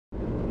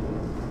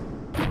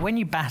When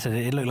you batted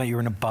it, it looked like you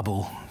were in a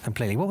bubble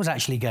completely. What was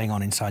actually going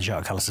on inside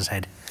Jacques Kallis'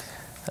 head?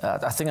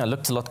 I think I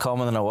looked a lot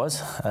calmer than I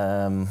was.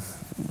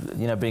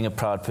 You know, being a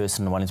proud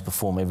person and wanting to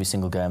perform every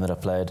single game that I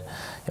played,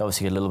 you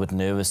obviously get a little bit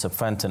nervous up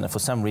front, and for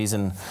some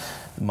reason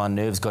my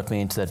nerves got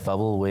me into that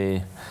bubble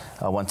where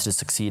I wanted to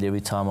succeed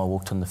every time I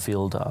walked on the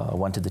field. I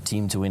wanted the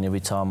team to win every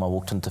time I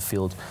walked onto the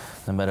field,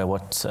 no matter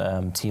what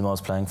team I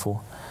was playing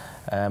for.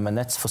 And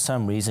that's for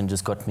some reason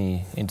just got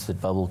me into the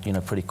bubble, you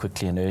know, pretty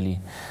quickly and early.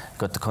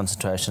 Got the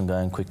concentration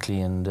going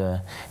quickly, and you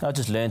know, I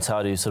just learned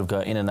how to sort of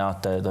go in and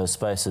out those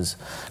spaces,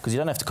 because you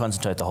don't have to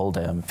concentrate the whole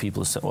day. I mean,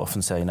 people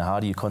often say, you know, how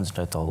do you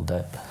concentrate the whole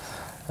day?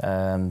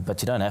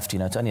 But you don't have to. You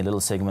know, it's only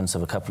little segments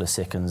of a couple of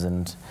seconds,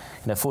 and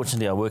you know,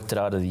 fortunately, I worked it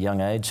out at a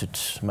young age,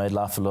 which made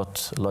life a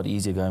lot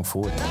easier going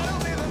forward.